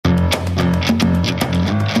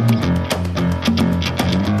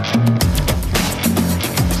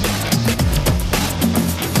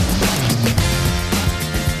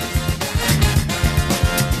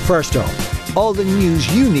First up, all the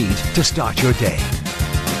news you need to start your day.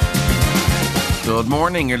 Good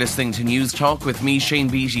morning, you're listening to News Talk with me, Shane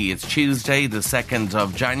Beattie. It's Tuesday, the 2nd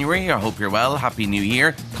of January. I hope you're well. Happy New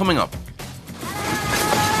Year. Coming up.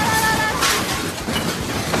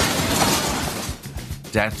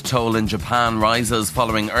 Death toll in Japan rises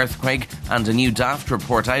following earthquake, and a new Daft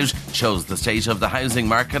report out shows the state of the housing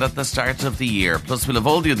market at the start of the year. Plus, we'll have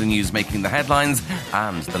all the other news making the headlines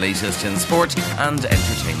and the latest in sport and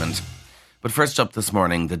entertainment. But first up this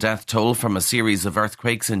morning, the death toll from a series of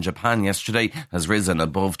earthquakes in Japan yesterday has risen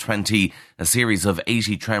above 20. A series of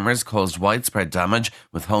 80 tremors caused widespread damage,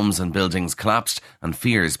 with homes and buildings collapsed, and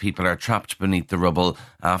fears people are trapped beneath the rubble.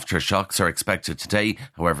 Aftershocks are expected today.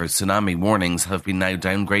 However, tsunami warnings have been now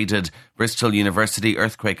downgraded. Bristol University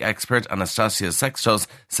earthquake expert Anastasia Sextos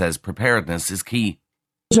says preparedness is key.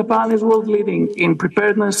 Japan is world leading in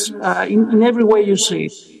preparedness in every way you see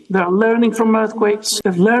it. They are learning from earthquakes.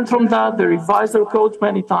 They've learned from that. They revised their codes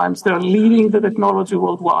many times. They are leading the technology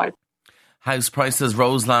worldwide. House prices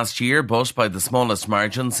rose last year, but by the smallest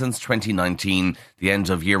margin since 2019. The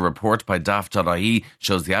end-of-year report by Daft.ie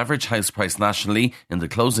shows the average house price nationally in the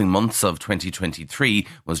closing months of 2023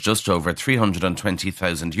 was just over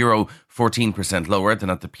 €320,000, 14% lower than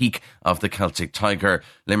at the peak of the Celtic Tiger.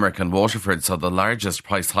 Limerick and Waterford saw the largest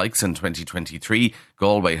price hikes in 2023.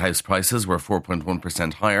 Galway house prices were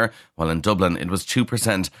 4.1% higher, while in Dublin it was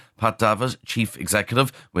 2%. Pat Davitt, Chief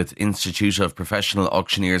Executive with Institute of Professional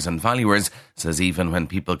Auctioneers and Valuers, says even when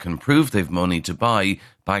people can prove they've money to buy,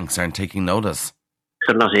 banks aren't taking notice.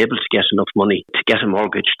 They're not able to get enough money to get a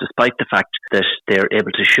mortgage, despite the fact that they're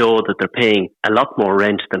able to show that they're paying a lot more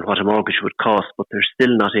rent than what a mortgage would cost, but they're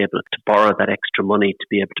still not able to borrow that extra money to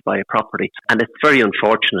be able to buy a property. And it's very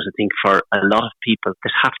unfortunate, I think, for a lot of people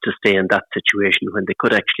that have to stay in that situation when they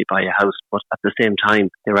could actually buy a house, but at the same time,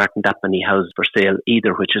 there aren't that many houses for sale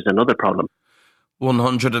either, which is another problem.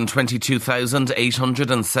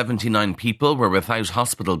 122,879 people were without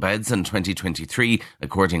hospital beds in 2023,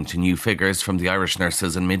 according to new figures from the Irish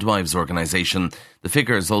Nurses and Midwives Organisation. The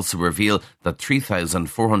figures also reveal that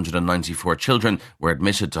 3,494 children were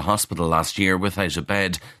admitted to hospital last year without a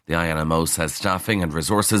bed. The INMO says staffing and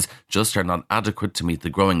resources just are not adequate to meet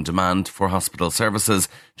the growing demand for hospital services.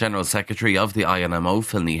 General Secretary of the INMO,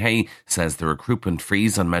 Phil Hay, says the recruitment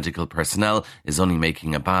freeze on medical personnel is only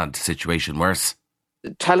making a bad situation worse.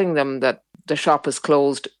 Telling them that the shop is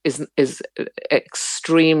closed is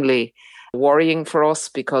extremely worrying for us,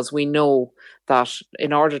 because we know that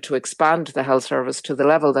in order to expand the health service to the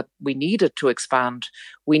level that we need it to expand,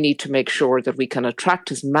 we need to make sure that we can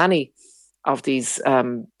attract as many of these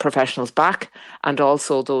professionals back, and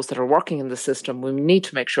also those that are working in the system. We need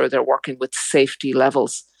to make sure they're working with safety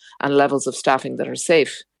levels and levels of staffing that are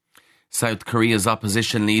safe. South Korea's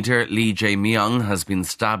opposition leader Lee Jae-myung has been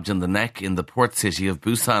stabbed in the neck in the port city of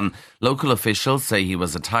Busan. Local officials say he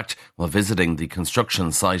was attacked while visiting the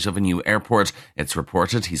construction site of a new airport. It's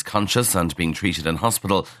reported he's conscious and being treated in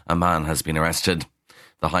hospital. A man has been arrested.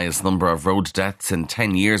 The highest number of road deaths in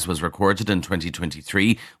 10 years was recorded in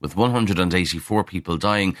 2023, with 184 people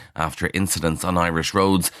dying after incidents on Irish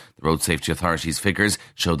roads. The Road Safety Authority's figures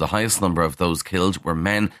show the highest number of those killed were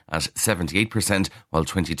men at 78%, while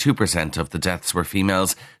 22% of the deaths were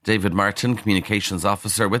females. David Martin, Communications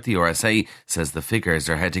Officer with the RSA, says the figures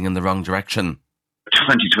are heading in the wrong direction.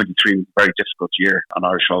 2023 was a very difficult year on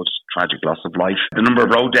Irish roads, tragic loss of life. The number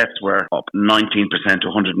of road deaths were up 19% to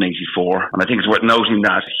 184, and I think it's worth noting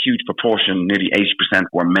that a huge proportion, nearly 80%,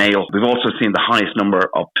 were male. We've also seen the highest number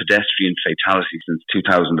of pedestrian fatalities since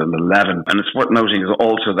 2011, and it's worth noting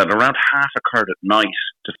also that around half occurred at night,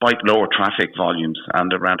 despite lower traffic volumes,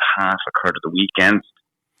 and around half occurred at the weekends.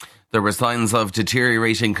 There were signs of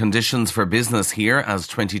deteriorating conditions for business here as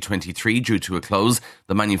 2023 drew to a close.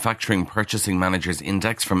 The Manufacturing Purchasing Managers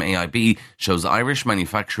Index from AIB shows Irish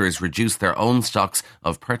manufacturers reduced their own stocks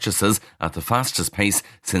of purchases at the fastest pace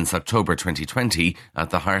since October 2020 at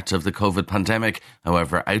the heart of the COVID pandemic.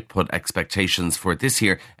 However, output expectations for this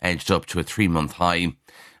year edged up to a 3-month high.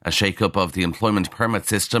 A shake-up of the employment permit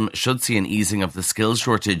system should see an easing of the skills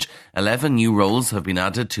shortage. 11 new roles have been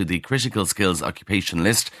added to the critical skills occupation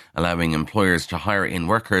list, allowing employers to hire in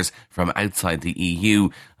workers from outside the EU.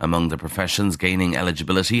 Among the professions gaining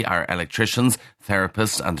eligibility are electricians,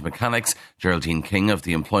 therapists and mechanics. Geraldine King of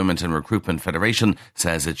the Employment and Recruitment Federation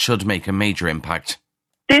says it should make a major impact.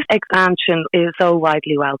 This expansion is so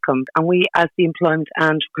widely welcomed, and we as the Employment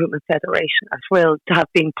and Recruitment Federation are thrilled to have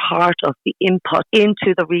been part of the input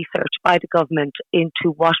into the research by the government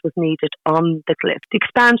into what was needed on the list. The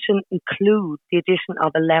expansion includes the addition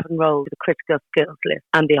of 11 roles to the critical skills list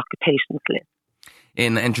and the occupations list.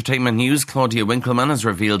 In entertainment news, Claudia Winkleman has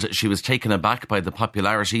revealed she was taken aback by the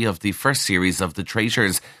popularity of the first series of The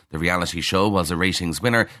Traitors. The reality show was a ratings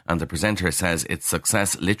winner, and the presenter says its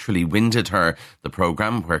success literally winded her. The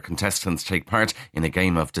programme, where contestants take part in a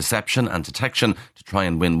game of deception and detection to try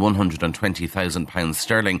and win £120,000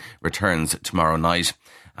 sterling, returns tomorrow night.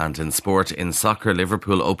 And in sport, in soccer,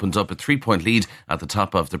 Liverpool opened up a 3-point lead at the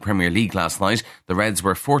top of the Premier League last night. The Reds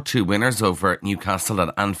were 4-2 winners over Newcastle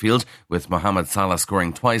at Anfield, with Mohamed Salah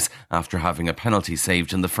scoring twice after having a penalty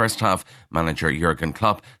saved in the first half. Manager Jurgen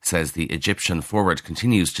Klopp says the Egyptian forward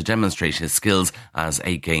continues to demonstrate his skills as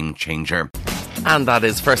a game changer. And that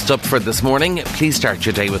is First Up for this morning. Please start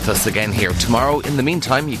your day with us again here tomorrow. In the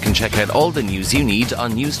meantime, you can check out all the news you need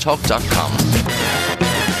on newstalk.com.